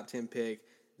another top 10 pick,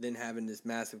 then having this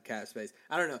massive cap space.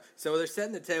 I don't know. So they're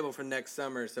setting the table for next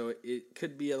summer, so it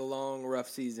could be a long, rough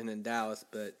season in Dallas,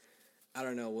 but I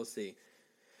don't know. We'll see.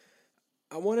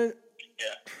 I want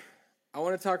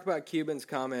to talk about Cuban's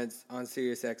comments on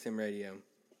SiriusXM Radio.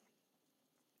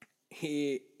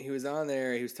 He was on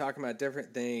there. He was talking about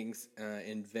different things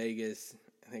in Vegas.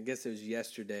 I guess it was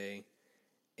yesterday,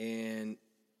 and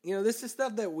this is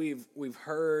stuff that we've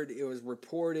heard. It was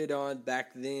reported on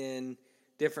back then,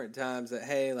 different times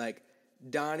that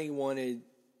Donnie wanted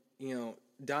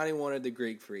the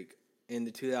Greek Freak in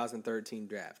the 2013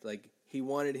 draft. He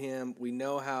wanted him. We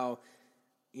know how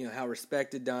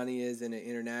respected Donnie is in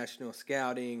international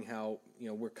scouting. How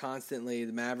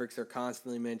the Mavericks are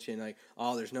constantly mentioned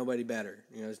there's nobody better.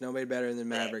 There's nobody better than the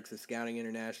Mavericks at scouting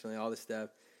internationally. All this stuff.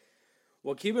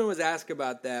 Well, Cuban was asked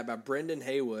about that by Brendan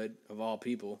Haywood, of all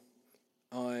people,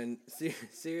 on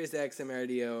SiriusXM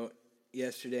Radio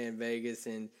yesterday in Vegas,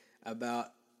 and about,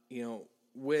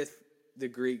 with the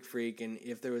Greek Freak and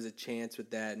if there was a chance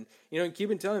with that. And,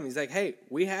 Cuban telling him, he's like, hey,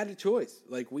 we had a choice.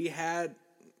 We had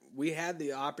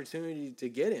the opportunity to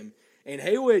get him. And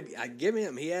Haywood, I give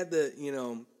him, he had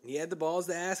the balls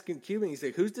to ask him, Cuban. He's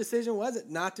like, whose decision was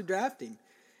it not to draft him?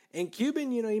 And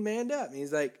Cuban, he manned up. And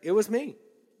he's like, it was me.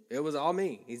 It was all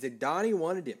me. He said Donnie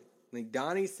wanted him.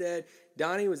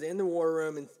 Donnie was in the war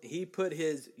room and he put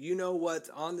his what's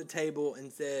on the table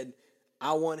and said,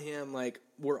 I want him.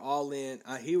 We're all in.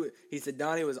 He said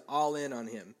Donnie was all in on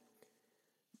him.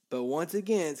 But once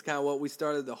again, it's kind of what we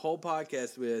started the whole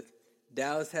podcast with.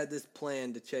 Dallas had this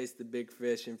plan to chase the big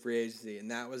fish in free agency,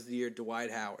 and that was the year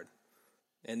Dwight Howard.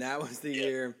 And that was the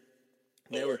year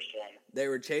they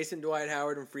were chasing Dwight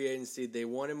Howard in free agency. They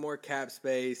wanted more cap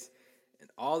space and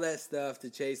all that stuff to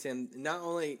chase him. Not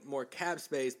only more cap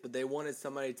space, but they wanted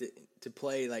somebody to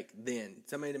play then.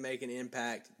 Somebody to make an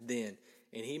impact then.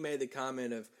 And he made the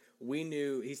comment of, we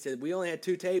knew. He said we only had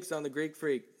 2 tapes on the Greek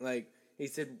Freak. Like he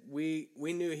said, we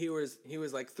knew he was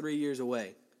like 3 years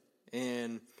away,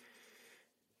 and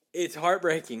it's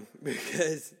heartbreaking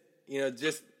because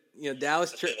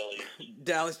Dallas took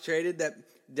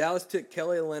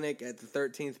Kelly Olynyk at the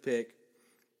 13th pick.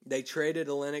 They traded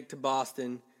Olynyk to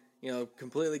Boston.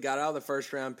 Completely got out of the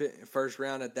first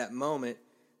round at that moment.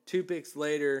 2 picks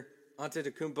later,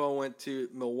 Antetokounmpo went to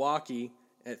Milwaukee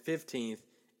at 15th,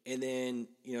 and then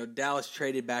Dallas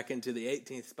traded back into the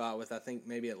 18th spot with I think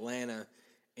maybe Atlanta,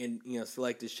 and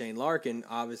selected Shane Larkin,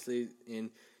 obviously. And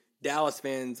Dallas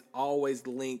fans always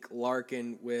link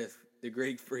Larkin with the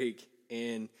Greek Freak,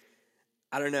 and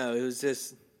I don't know. It was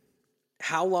just,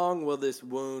 how long will this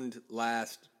wound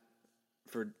last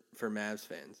for Mavs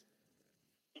fans?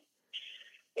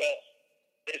 Well,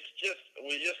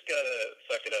 we just gotta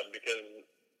suck it up because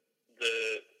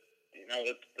the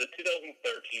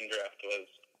 2013 draft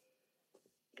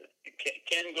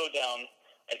can go down.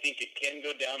 I think it can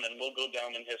go down and will go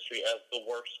down in history as the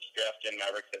worst draft in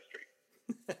Mavericks history.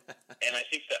 And I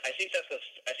think that's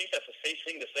a safe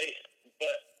thing to say.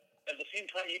 But at the same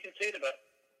time, you can say it about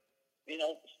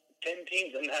 10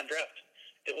 teams in that draft.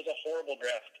 It was a horrible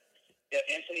draft. Yeah,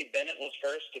 Anthony Bennett was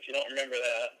first, if you don't remember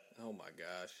that. Oh my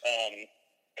gosh.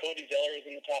 Cody Zeller was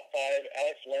in the top 5.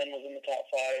 Alex Len was in the top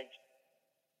 5.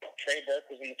 Trey Burke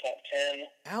was in the top 10.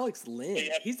 Alex Len,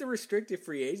 he's a restricted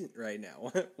free agent right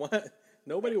now. What?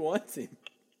 Nobody wants him.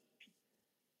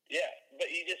 Yeah,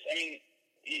 but you just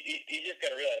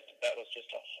got to realize that was just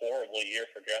a horrible year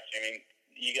for drafting. I mean,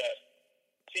 you got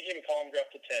C.J. McCollum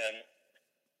dropped to 10.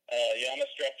 Giannis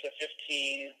dropped to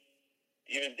 15.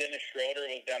 Even Dennis Schroeder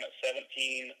was down at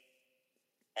 17.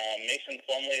 Mason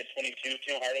Plumlee at 22.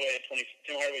 Tim Hardaway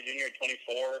Jr. at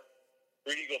 24.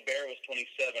 Rudy Gobert was 27.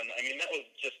 I mean, that was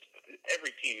just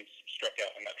every team struck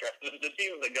out in that draft. The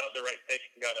teams that got the right pick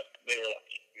they were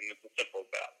lucky. I mean, it's as simple as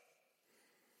that.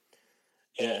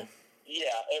 So,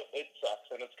 it sucks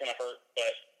and it's going to hurt,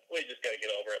 but we just got to get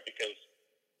over it because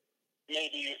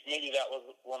maybe that was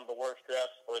one of the worst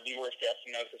drafts or the worst drafts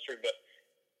in Mavs history, but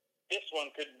this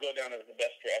one could go down as the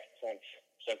best draft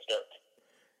since Dirk.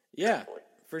 Yeah,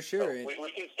 for sure. So we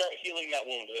can start healing that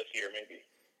wound this year, maybe.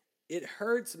 It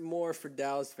hurts more for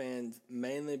Dallas fans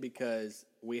mainly because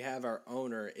we have our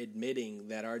owner admitting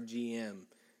that our GM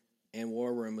and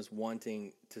War Room was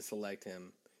wanting to select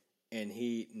him, and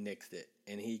he nixed it,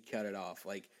 and he cut it off.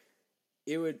 Like,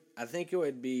 I think it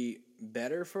would be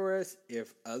better for us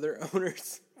if other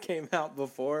owners came out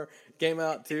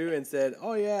too and said,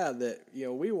 oh yeah, that,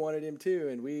 we wanted him too,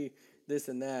 and we this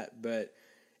and that, but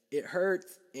it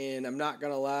hurts, and I'm not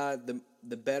going to lie,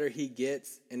 the better he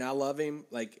gets, and I love him,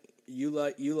 like, you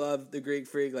love the Greek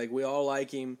Freak, like, we all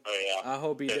like him. Oh yeah. I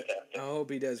hope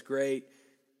he does great,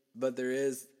 but there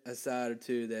is a side or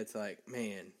two that's like,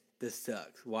 man, this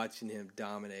sucks, watching him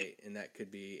dominate, and that could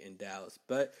be in Dallas.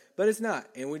 But it's not,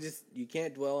 and you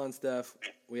can't dwell on stuff.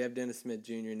 We have Dennis Smith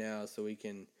Jr. now, so we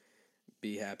can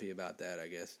be happy about that, I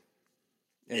guess.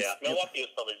 And yeah, Milwaukee is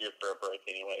probably due for a break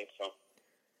anyway, so.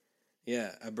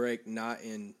 Yeah, a break not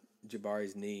in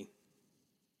Jabari's knee.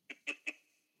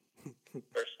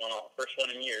 First one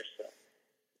in years. So.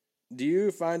 Do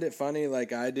you find it funny,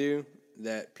 like I do,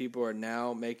 that people are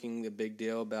now making a big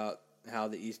deal about how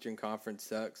the Eastern Conference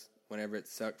sucks whenever it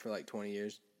sucked for like 20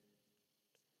 years?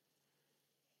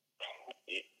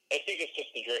 I think it's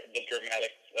just the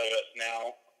dramatics of it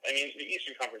now. I mean, the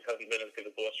Eastern Conference hasn't been as good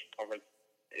as the Western Conference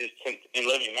since in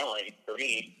living memory for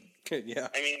me. Yeah.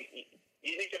 I mean,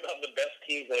 you think about the best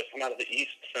teams that have come out of the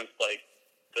East since like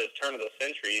the turn of the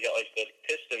century. You got like the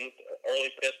Pistons,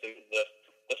 early Pistons,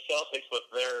 the Celtics with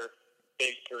their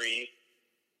big three.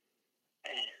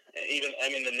 Even,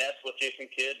 the Nets with Jason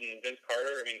Kidd and Vince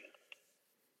Carter. I mean,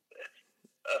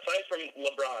 aside from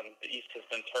LeBron, the East has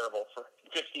been terrible for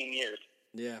 15 years.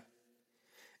 Yeah.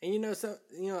 And,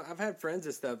 I've had friends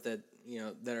and stuff that,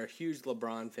 that are huge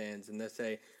LeBron fans, and they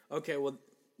say, okay, well,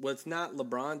 it's not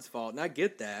LeBron's fault. And I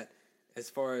get that as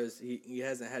far as he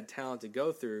hasn't had talent to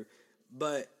go through.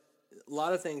 But a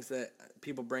lot of things that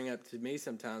people bring up to me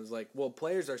sometimes, like, well,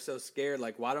 players are so scared,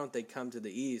 like, why don't they come to the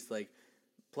East? Like,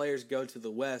 players go to the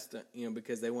West,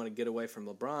 because they want to get away from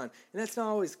LeBron. And that's not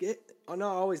always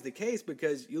the case,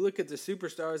 because you look at the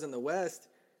superstars in the West,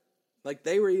 like,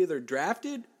 they were either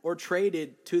drafted or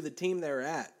traded to the team they were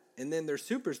at. And then they're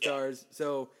superstars. Yeah.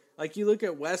 So, like, you look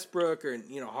at Westbrook or,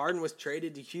 Harden was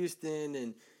traded to Houston,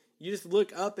 and you just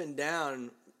look up and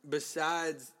down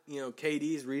besides,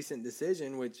 KD's recent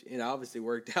decision, which it obviously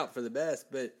worked out for the best,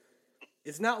 but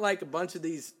it's not like a bunch of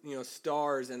these,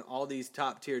 stars and all these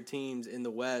top-tier teams in the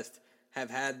West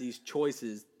have had these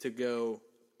choices to go,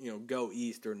 go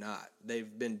east or not. They've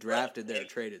been drafted there,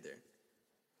 traded there.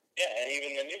 Yeah, and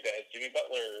even the new guys, Jimmy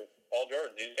Butler, Paul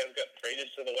George, these guys got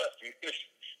traded to the West.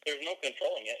 There's no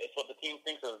controlling it. It's what the team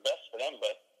thinks is best for them.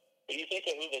 But when you think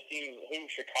of who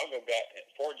Chicago got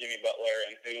for Jimmy Butler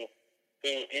and who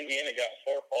Indiana got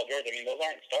for Paul George, I mean, those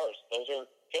aren't stars. Those are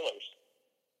fillers.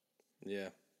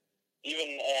 Yeah.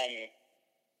 Even,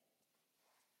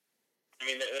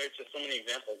 there's just so many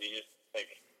examples. You just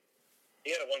think,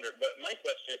 you got to wonder. But my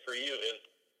question for you is,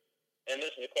 and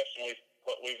this is a question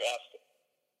we've asked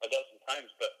a dozen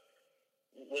times, but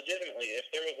legitimately, if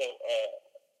there was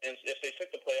if they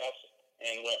took the playoffs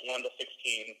and went 1 to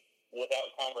 16 without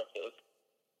conferences,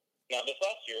 now this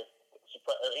last year,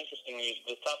 interestingly,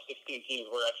 the top 16 teams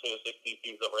were actually the 16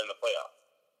 teams that were in the playoffs.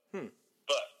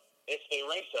 But if they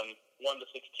ranked them 1 to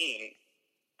 16,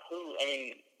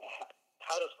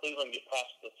 how does Cleveland get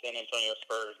past the San Antonio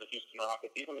Spurs, the Houston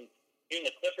Rockets, even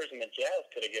the Clippers and the Jazz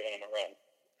could have given them a run?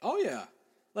 Oh yeah,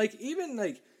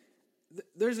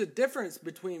 there's a difference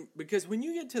because when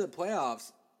you get to the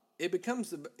playoffs, it becomes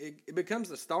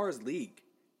the Stars League.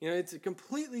 It's a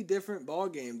completely different ball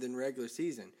game than regular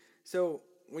season. So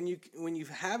when you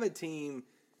have a team,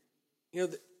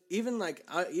 even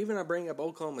I bring up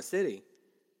Oklahoma City.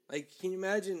 Can you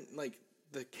imagine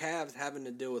the Cavs having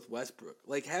to deal with Westbrook?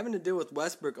 Having to deal with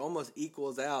Westbrook almost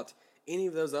equals out any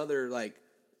of those other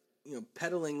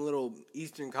peddling little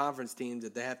Eastern Conference teams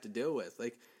that they have to deal with.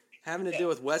 Having to deal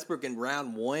with Westbrook in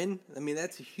round 1, I mean,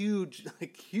 that's a huge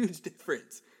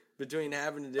difference between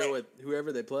having to deal with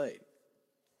whoever they played.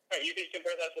 Right, you could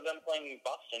compare that to them playing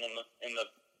Boston in the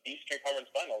Eastern Conference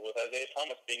Finals with Isaiah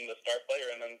Thomas being the star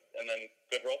player and then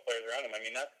good role players around him. I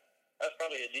mean, that's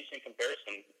probably a decent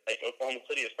comparison. Oklahoma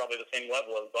City is probably the same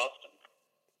level as Boston,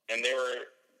 and they were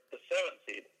the 7th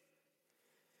seed.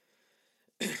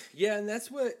 Yeah, and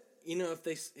that's what.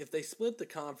 If they split the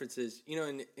conferences,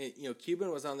 and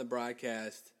Cuban was on the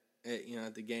broadcast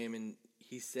at the game, and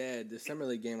he said the Summer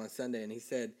League game on Sunday, and he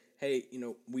said, "Hey,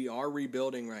 we are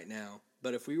rebuilding right now,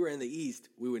 but if we were in the East,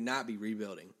 we would not be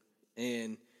rebuilding."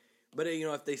 But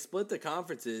if they split the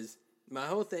conferences, my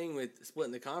whole thing with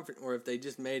splitting the conference, or if they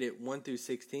just made it 1 through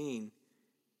 16,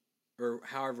 or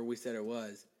however we said it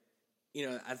was, you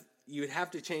would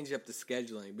have to change up the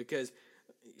scheduling because.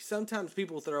 Sometimes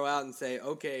people throw out and say,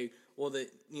 okay, well, the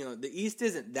East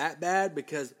isn't that bad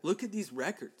because look at these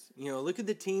records. Look at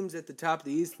the teams at the top of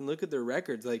the East and look at their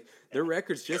records. Their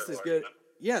records just as good.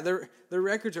 Yeah, their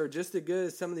records are just as good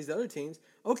as some of these other teams.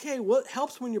 Okay, well, it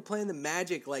helps when you're playing the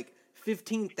Magic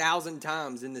 15,000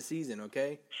 times in the season,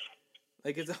 okay?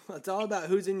 It's all about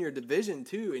who's in your division,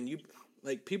 too.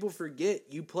 And people forget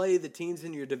you play the teams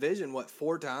in your division,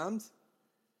 4 times?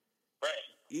 Right.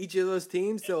 Each of those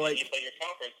teams, so you play your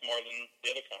conference more than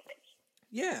the other conference.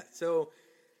 Yeah, so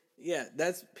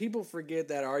that's people forget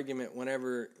that argument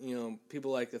whenever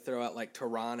people like to throw out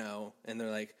Toronto and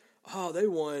they're like, oh, they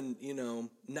won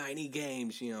 90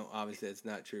 games. Obviously that's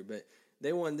not true, but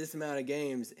they won this amount of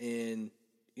games, and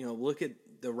look at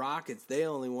the Rockets, they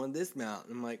only won this amount.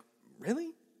 And I'm like,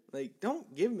 really?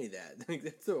 Don't give me that.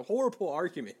 That's a horrible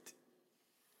argument.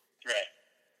 Right.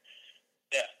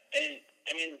 Yeah, and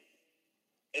I mean.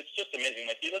 It's just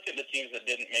amazing. You look at the teams that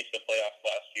didn't make the playoffs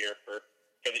last year for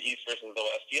the East versus the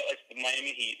West. You got the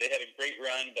Miami Heat. They had a great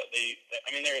run, but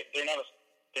they're not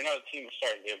a team of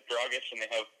stars. They have Dragic and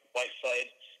they have Whiteside,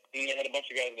 and they had a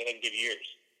bunch of guys that had good years.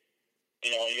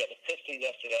 You got the Pistons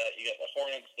after that. You got the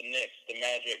Hornets, the Knicks, the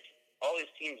Magic. All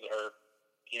these teams are,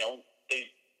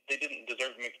 they didn't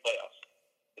deserve to make the playoffs.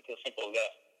 It's as simple as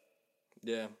that.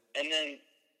 Yeah. And then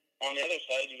on the other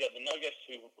side, you got the Nuggets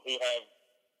who have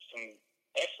some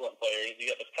excellent players. You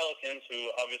got the Pelicans, who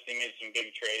obviously made some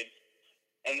big trades.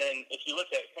 And then if you look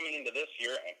at coming into this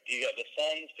year, you got the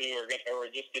Suns, who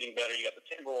are just getting better. You got the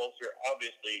Timberwolves, who are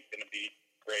obviously going to be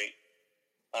great.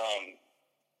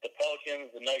 The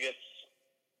Pelicans, the Nuggets,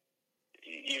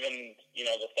 even,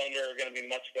 the Thunder are going to be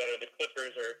much better. The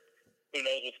Clippers are, who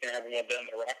knows what's going to happen with them.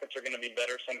 The Rockets are going to be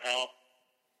better somehow.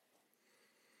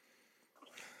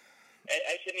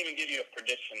 I couldn't even give you a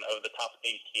prediction of the top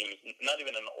 8 teams, not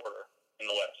even in order. In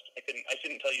the West, I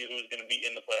couldn't tell you who's going to be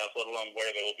in the playoffs, let alone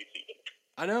where they will be seated.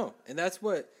 I know, and that's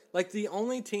what the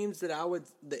only teams that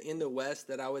in the West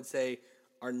that I would say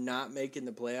are not making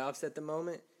the playoffs at the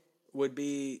moment would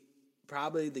be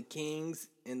probably the Kings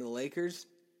and the Lakers.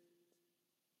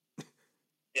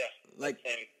 Yeah, same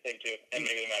too, and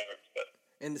maybe the Mavericks, but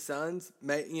and the Suns.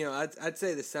 I'd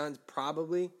say the Suns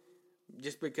probably,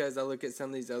 just because I look at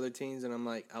some of these other teams and I'm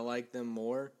like, I like them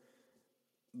more.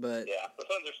 But yeah, the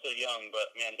Suns are still young, but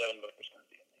man, Devin Booker's going to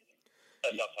be amazing.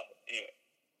 That's outside. Anyway.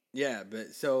 Yeah,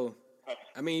 but so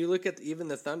I mean, you look at even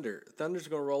the Thunder. Thunder's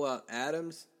going to roll out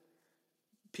Adams,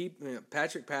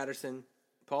 Patrick Patterson,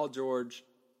 Paul George,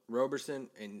 Roberson,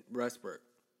 and Westbrook.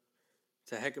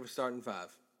 It's a heck of a starting five.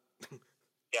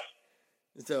 Yeah.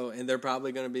 So, and they're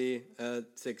probably going to be a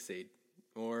 6 seed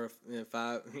or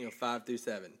 5 through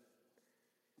 7.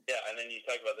 Yeah, and then you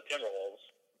talk about the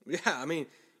Timberwolves. Yeah, I mean,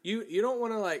 you don't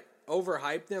want to like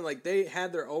overhype them. Like they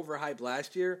had their overhype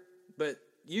last year, but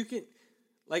you can,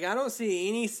 like, I don't see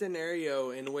any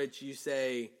scenario in which you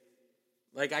say,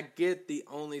 like, I get the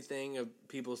only thing of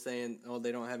people saying, oh,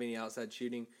 they don't have any outside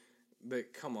shooting,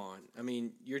 but come on. I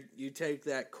mean, you take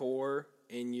that core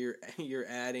and you're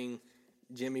adding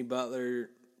Jimmy Butler.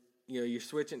 You know, you're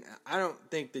switching. I don't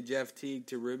think the Jeff Teague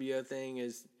to Rubio thing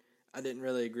is. I didn't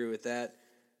really agree with that,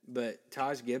 but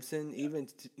Taj Gibson, even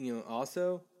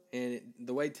also, and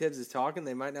the way Tibbs is talking,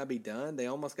 they might not be done. They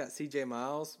almost got C.J.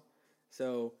 Miles,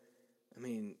 so I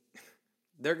mean,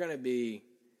 they're going to be.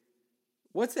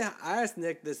 I asked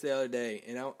Nick this the other day,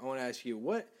 and I want to ask you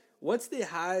what's the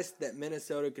highest that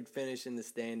Minnesota could finish in the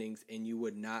standings, and you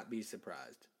would not be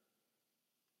surprised?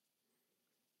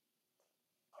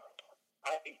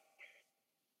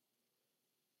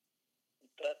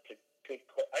 That's a good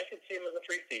question. I could see him as a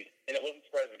 3 seed, and it wouldn't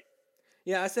surprise me.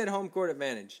 Yeah, I said home court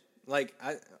advantage. Like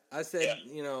I said,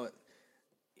 Yeah. 3, 4,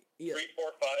 5.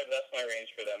 That's my range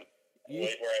for them. Where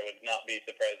I would not be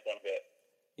surprised one bit.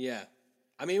 Yeah,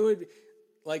 I mean, it would be,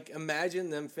 like, imagine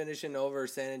them finishing over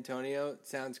San Antonio. It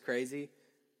sounds crazy,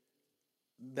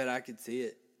 but I could see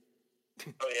it.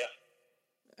 Oh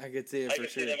yeah, I could see it I for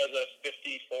could sure. see them as a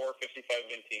 54, 55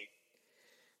 win team.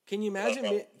 Can you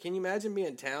imagine? Can you imagine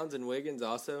being Towns and Wiggins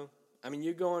also? I mean,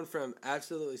 you're going from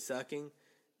absolutely sucking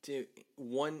to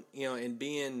one, and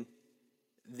being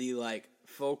the like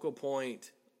focal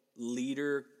point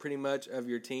leader pretty much of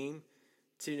your team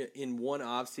to in one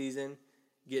off season,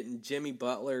 getting Jimmy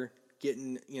Butler,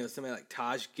 getting somebody like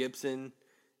Taj Gibson,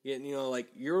 getting like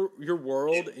your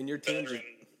world and your team.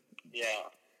 Yeah,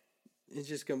 it's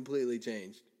just completely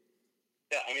changed.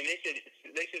 Yeah, I mean they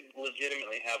should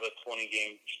legitimately have a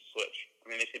 20-game switch. I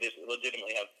mean they should just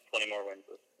legitimately have 20 more wins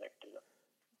this next season.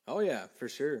 Oh yeah, for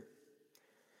sure.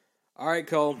 All right,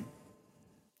 Cole.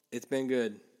 It's been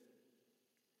good.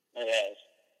 It has.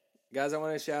 Guys, I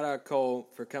want to shout out Cole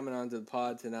for coming on to the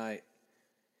pod tonight.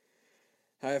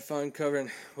 I had fun covering.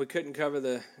 We couldn't cover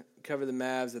the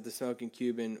Mavs at the Smoking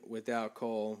Cuban without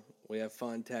Cole. We have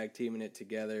fun tag teaming it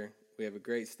together. We have a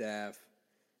great staff,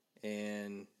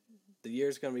 and the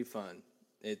year's going to be fun.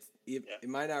 It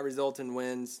might not result in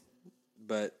wins,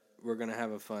 but we're going to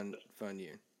have a fun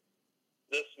year.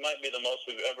 This might be the most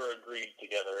we've ever agreed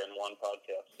together in one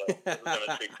podcast, so we're going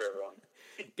to treat for everyone.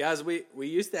 Guys, we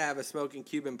used to have a Smoking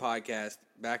Cuban podcast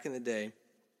back in the day.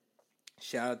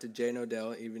 Shout out to Jay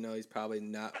Nodell, even though he's probably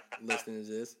not listening to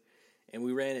this. And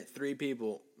we ran it 3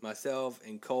 people, myself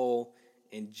and Cole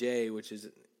and Jay, which is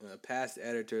a past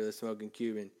editor of the Smoking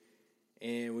Cuban.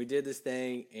 And we did this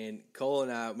thing, and Cole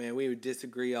and I, man, we would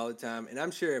disagree all the time. And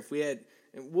I'm sure if we had,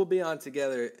 and we'll be on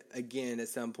together again at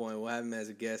some point. We'll have him as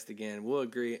a guest again.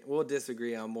 We'll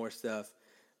disagree on more stuff,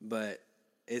 but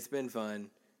it's been fun.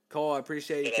 Cole, I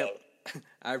appreciate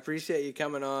you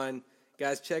coming on.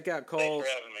 Guys, check out Cole. Thanks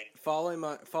for having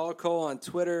me. Follow Cole on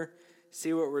Twitter.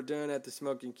 See what we're doing at the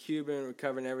Smoking Cuban. We're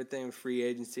covering everything with free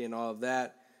agency and all of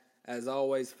that. As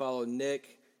always, follow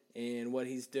Nick and what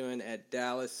he's doing at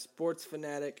Dallas Sports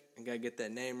Fanatic. I got to get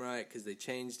that name right because they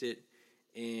changed it.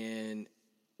 And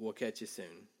we'll catch you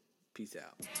soon. Peace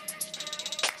out.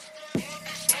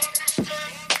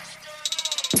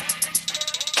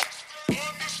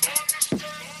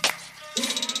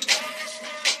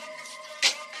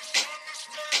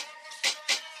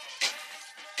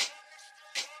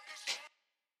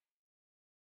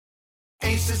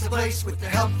 Ace is the place with the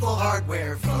helpful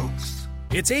hardware, folks.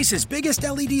 It's Ace's biggest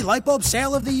LED light bulb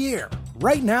sale of the year.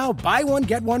 Right now, buy one,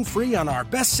 get one free on our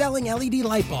best-selling LED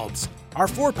light bulbs. Our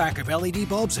 4-pack of LED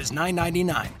bulbs is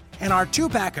 $9.99, and our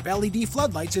 2-pack of LED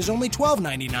floodlights is only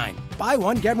 $12.99. Buy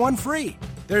one, get one free.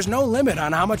 There's no limit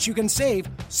on how much you can save,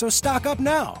 so stock up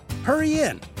now. Hurry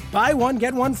in. Buy one,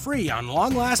 get one free on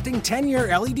long-lasting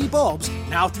 10-year LED bulbs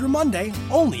now through Monday,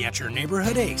 only at your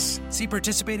neighborhood Ace. See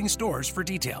participating stores for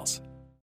details.